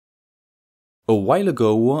A while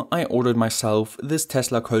ago I ordered myself this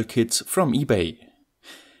Tesla Coil kit from eBay.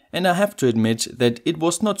 And I have to admit that it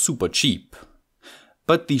was not super cheap.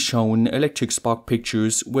 But the shown electric spark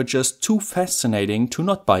pictures were just too fascinating to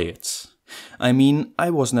not buy it. I mean, I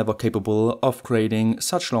was never capable of creating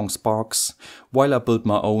such long sparks while I built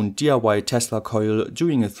my own DIY Tesla coil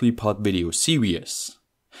during a 3-part video series.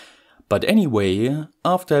 But anyway,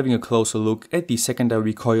 after having a closer look at the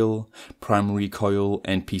secondary coil, primary coil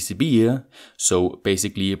and PCB, so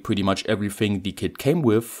basically pretty much everything the kit came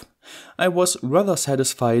with, I was rather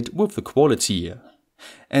satisfied with the quality.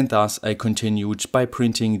 And thus I continued by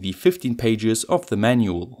printing the 15 pages of the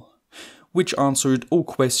manual, which answered all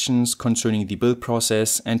questions concerning the build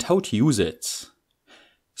process and how to use it.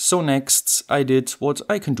 So next I did what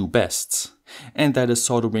I can do best, and that is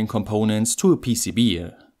soldering components to a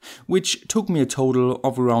PCB, which took me a total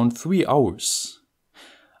of around 3 hours.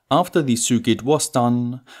 After the circuit was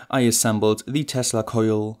done, I assembled the Tesla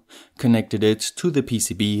coil, connected it to the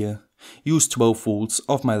PCB, used 12 volts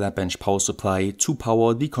of my lab bench power supply to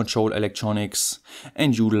power the control electronics,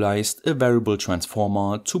 and utilized a variable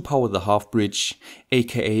transformer to power the half bridge,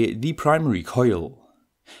 aka the primary coil.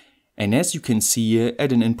 And as you can see,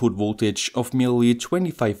 at an input voltage of merely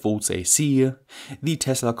 25 volts AC, the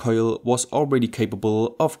Tesla coil was already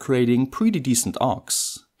capable of creating pretty decent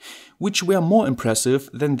arcs, which were more impressive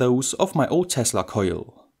than those of my old Tesla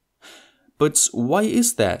coil. But why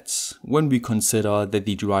is that, when we consider that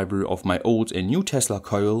the driver of my old and new Tesla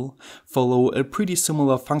coil follow a pretty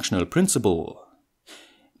similar functional principle?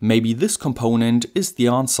 Maybe this component is the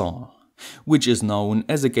answer, which is known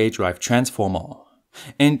as a gate drive transformer,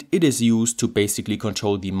 and it is used to basically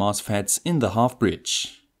control the MOSFETs in the half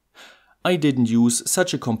bridge. I didn't use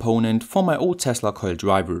such a component for my old Tesla coil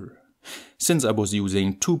driver, since I was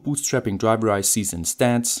using 2 bootstrapping driver ICs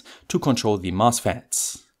instead to control the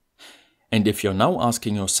MOSFETs. And if you're now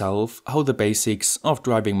asking yourself how the basics of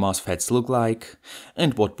driving MOSFETs look like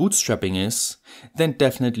and what bootstrapping is, then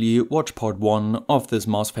definitely watch part 1 of this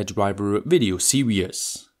MOSFET driver video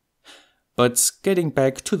series. But getting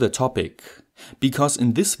back to the topic, because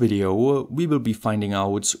in this video we will be finding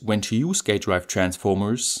out when to use gate drive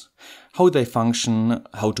transformers, how they function,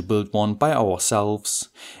 how to build one by ourselves,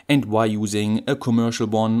 and why using a commercial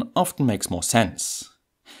one often makes more sense.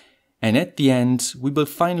 And at the end, we will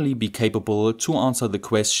finally be capable to answer the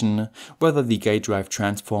question whether the gate drive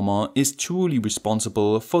transformer is truly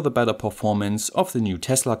responsible for the better performance of the new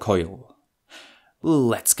Tesla coil.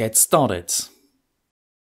 Let's get started.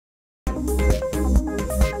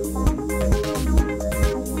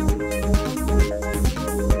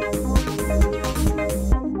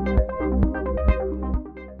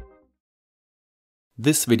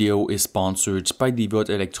 This video is sponsored by the Würth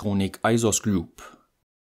Elektronik eiSos group.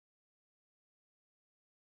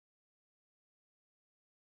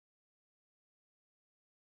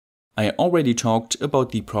 I already talked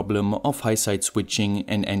about the problem of high-side switching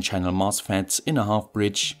and n-channel MOSFETs in a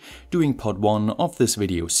half-bridge during part 1 of this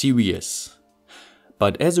video series.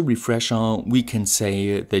 But as a refresher, we can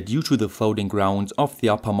say that due to the floating ground of the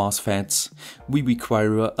upper MOSFETs, we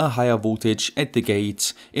require a higher voltage at the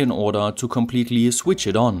gate in order to completely switch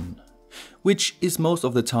it on, which is most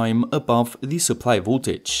of the time above the supply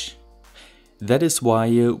voltage. That is why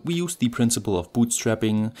we use the principle of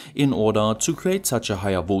bootstrapping in order to create such a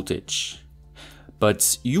higher voltage.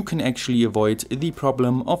 But you can actually avoid the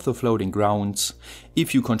problem of the floating ground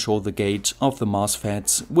if you control the gate of the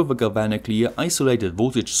MOSFET with a galvanically isolated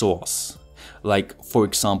voltage source, like for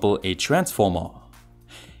example a transformer.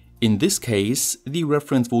 In this case, the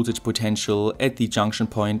reference voltage potential at the junction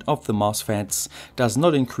point of the MOSFETs does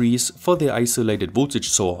not increase for the isolated voltage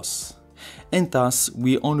source, and thus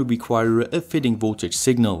we only require a fitting voltage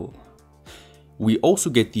signal. We also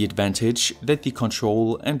get the advantage that the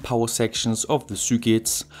control and power sections of the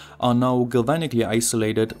circuits are now galvanically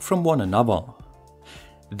isolated from one another.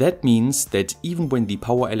 That means that even when the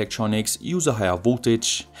power electronics use a higher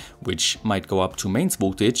voltage, which might go up to mains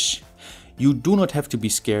voltage, you do not have to be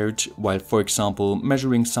scared while, for example,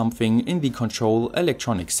 measuring something in the control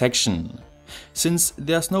electronic section, since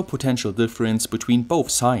there's no potential difference between both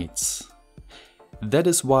sides. That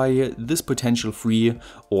is why this potential-free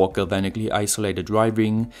or galvanically isolated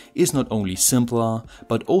driving is not only simpler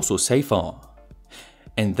but also safer.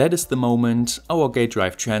 And that is the moment our gate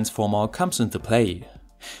drive transformer comes into play,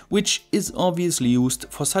 which is obviously used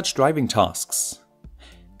for such driving tasks.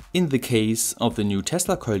 In the case of the new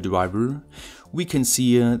Tesla Coil driver, we can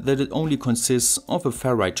see that it only consists of a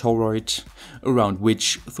ferrite toroid, around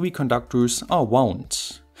which 3 conductors are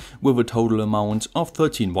wound, with a total amount of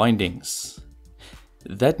 13 windings.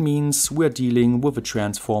 That means we're dealing with a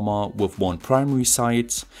transformer with one primary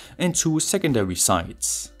side and two secondary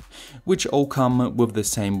sides, which all come with the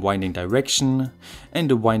same winding direction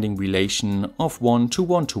and a winding relation of 1 to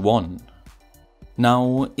 1 to 1.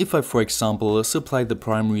 Now, if I for example supply the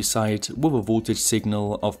primary side with a voltage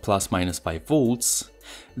signal of ±5 volts,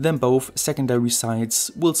 then both secondary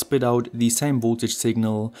sides will spit out the same voltage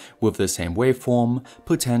signal with the same waveform,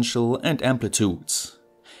 potential and amplitude.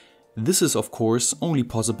 This is of course only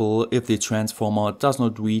possible if the transformer does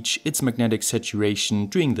not reach its magnetic saturation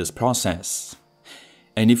during this process.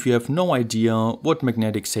 And if you have no idea what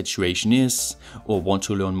magnetic saturation is or want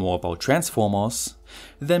to learn more about transformers,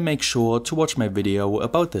 then make sure to watch my video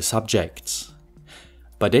about the subject.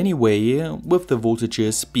 But anyway, with the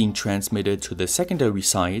voltages being transmitted to the secondary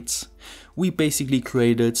sides, we basically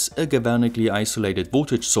created a galvanically isolated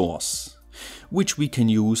voltage source, which we can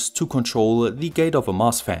use to control the gate of a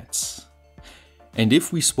MOSFET. And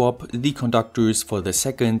if we swap the conductors for the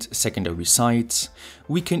secondary sides,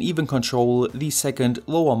 we can even control the second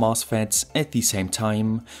lower MOSFETs at the same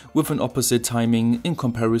time with an opposite timing in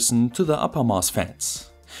comparison to the upper MOSFETs,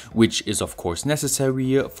 which is of course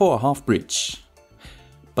necessary for a half bridge.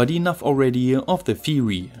 But enough already of the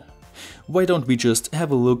theory. Why don't we just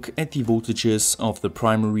have a look at the voltages of the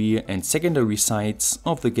primary and secondary sides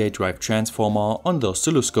of the gate drive transformer on the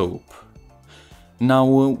oscilloscope. Now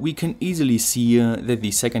we can easily see that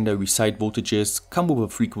the secondary side voltages come with a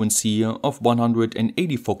frequency of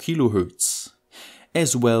 184 kHz,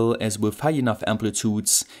 as well as with high enough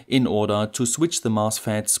amplitudes in order to switch the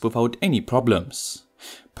MOSFETs without any problems.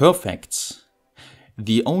 Perfect!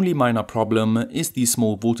 The only minor problem is the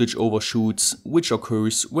small voltage overshoots which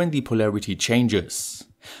occurs when the polarity changes,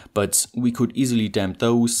 but we could easily damp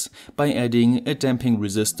those by adding a damping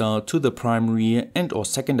resistor to the primary and or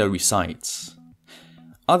secondary sides.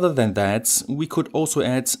 Other than that, we could also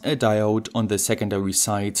add a diode on the secondary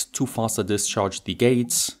side to faster discharge the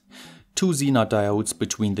gates, two Zener diodes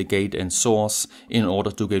between the gate and source in order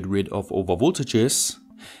to get rid of overvoltages,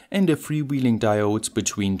 and a freewheeling diode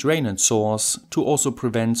between drain and source to also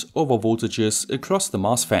prevent overvoltages across the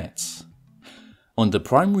MOSFETs. On the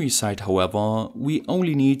primary side, however, we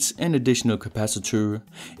only need an additional capacitor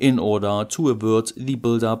in order to avert the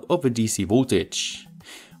buildup of a DC voltage,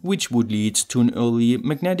 which would lead to an early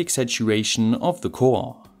magnetic saturation of the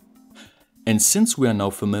core. And since we are now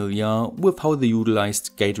familiar with how the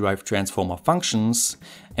utilized gate drive transformer functions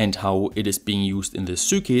and how it is being used in this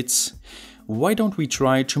circuit, why don't we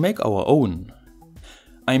try to make our own?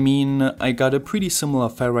 I mean, I got a pretty similar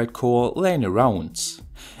ferrite core laying around,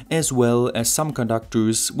 as well as some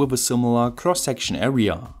conductors with a similar cross-section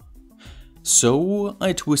area. So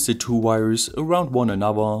I twisted two wires around one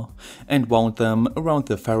another and wound them around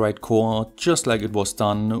the ferrite core just like it was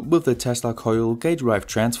done with the Tesla Coil gate drive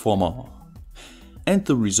transformer. And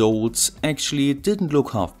the results actually didn't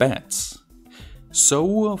look half bad.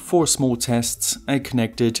 So for small tests I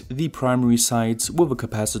connected the primary sides with a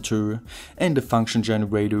capacitor and a function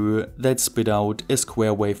generator that spit out a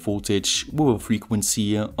square wave voltage with a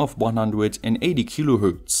frequency of 180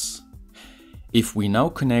 kHz. If we now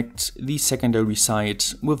connect the secondary side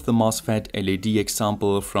with the MOSFET LED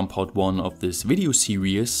example from part 1 of this video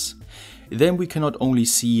series, then we can not only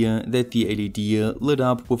see that the LED lit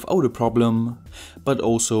up without a problem, but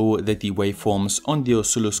also that the waveforms on the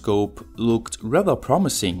oscilloscope looked rather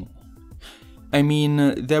promising. I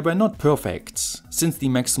mean, they were not perfect, since the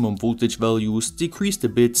maximum voltage values decreased a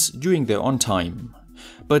bit during their on time,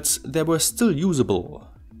 but they were still usable.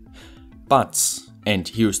 But, and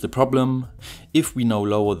here's the problem, if we now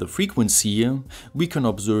lower the frequency, we can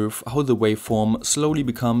observe how the waveform slowly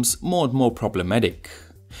becomes more and more problematic.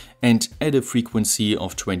 And at a frequency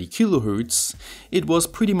of 20 kHz, it was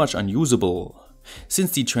pretty much unusable,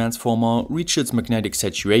 since the transformer reached its magnetic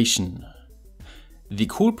saturation. The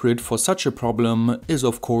culprit for such a problem is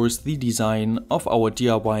of course the design of our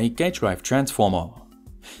DIY gate drive transformer.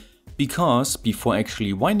 Because before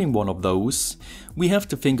actually winding one of those, we have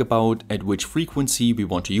to think about at which frequency we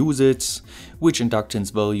want to use it, which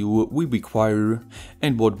inductance value we require,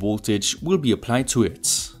 and what voltage will be applied to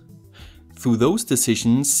it. Through those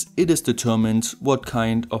decisions, it is determined what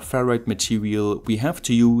kind of ferrite material we have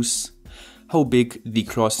to use, how big the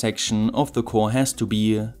cross-section of the core has to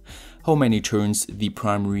be, how many turns the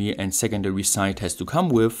primary and secondary side has to come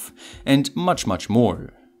with, and much more,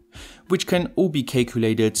 which can all be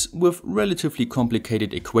calculated with relatively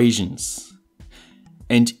complicated equations.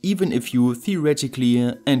 And even if you theoretically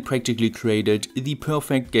and practically created the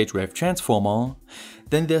perfect gate drive transformer,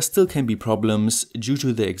 then there still can be problems due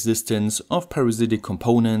to the existence of parasitic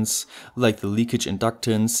components like the leakage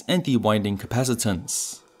inductance and the winding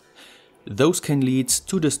capacitance. Those can lead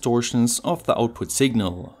to distortions of the output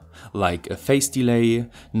signal, like a phase delay,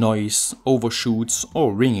 noise, overshoots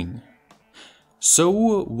or ringing. So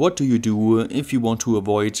what do you do if you want to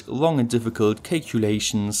avoid long and difficult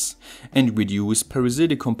calculations and reduce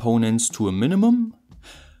parasitic components to a minimum?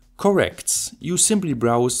 Correct, you simply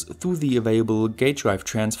browse through the available gate drive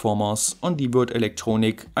transformers on the Würth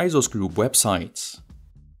Elektronik eiSos group website.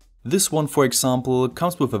 This one, for example,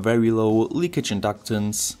 comes with a very low leakage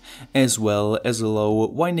inductance as well as a low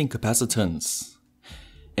winding capacitance.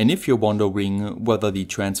 And if you're wondering whether the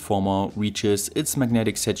transformer reaches its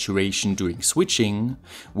magnetic saturation during switching,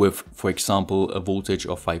 with for example a voltage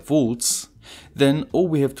of 5 volts, then all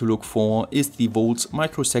we have to look for is the volts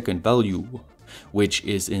microsecond value, which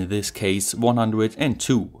is in this case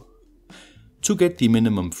 102. To get the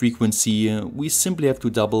minimum frequency, we simply have to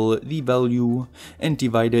double the value and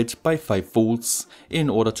divide it by 5 volts in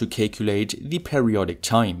order to calculate the periodic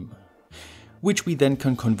time, which we then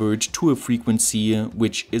can convert to a frequency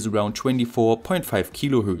which is around 24.5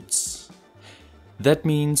 kHz. That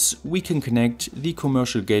means we can connect the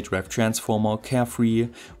commercial gate drive transformer carefree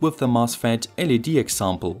with the MOSFET LED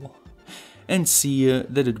example and see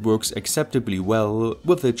that it works acceptably well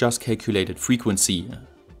with the just calculated frequency.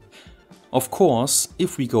 Of course,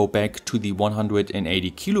 if we go back to the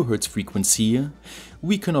 180 kHz frequency,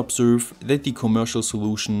 we can observe that the commercial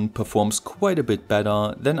solution performs quite a bit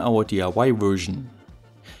better than our DIY version.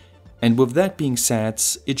 And with that being said,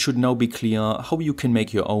 it should now be clear how you can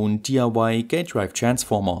make your own DIY gate drive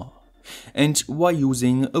transformer, and why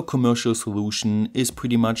using a commercial solution is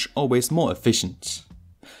pretty much always more efficient.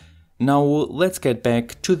 Now let's get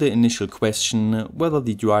back to the initial question whether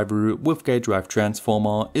the driver with gate drive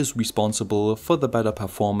transformer is responsible for the better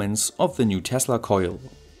performance of the new Tesla Coil.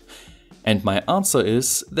 And my answer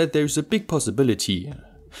is that there's a big possibility,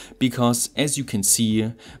 because as you can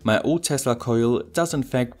see, my old Tesla Coil does in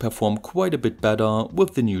fact perform quite a bit better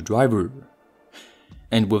with the new driver.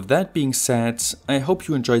 And with that being said, I hope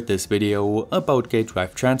you enjoyed this video about gate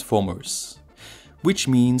drive transformers. Which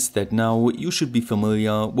means that now you should be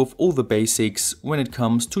familiar with all the basics when it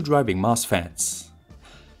comes to driving MOSFETs.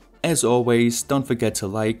 As always, don't forget to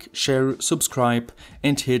like, share, subscribe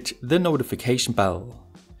and hit the notification bell.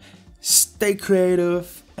 Stay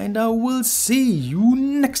creative and I will see you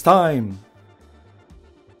next time!